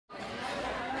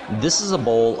This is a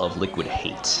bowl of liquid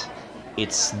hate.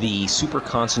 It's the super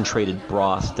concentrated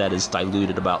broth that is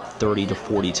diluted about 30 to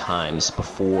 40 times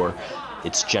before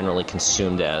it's generally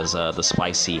consumed as the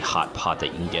spicy hot pot that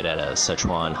you can get at a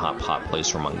Sichuan hot pot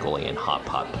place or Mongolian hot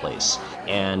pot place.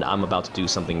 And I'm about to do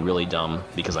something really dumb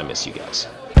because I miss you guys.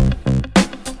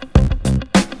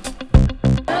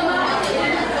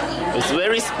 It's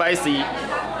very spicy.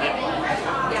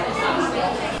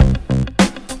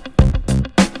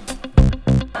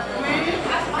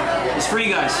 It's for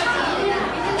you guys.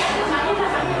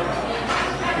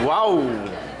 Wow!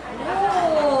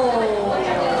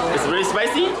 It's very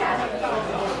spicy?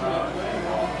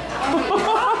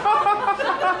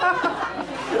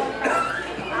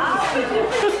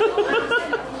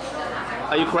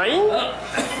 Are you crying?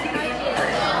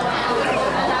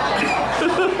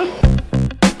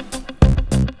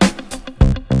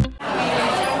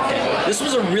 This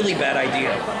was a really bad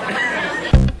idea.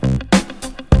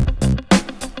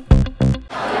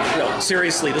 No,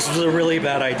 seriously, this was a really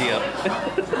bad idea.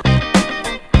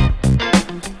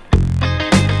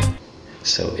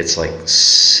 So it's like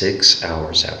 6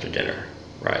 hours after dinner,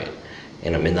 right?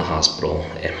 And I'm in the hospital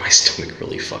and my stomach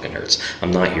really fucking hurts.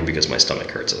 I'm not here because my stomach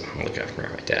hurts. I'm looking after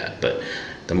my dad. But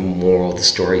the moral of the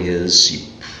story is you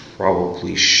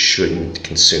probably shouldn't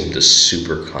consume the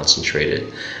super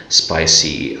concentrated,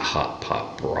 spicy hot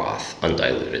pot broth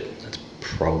undiluted. That's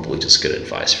probably just good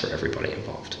advice for everybody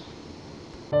involved.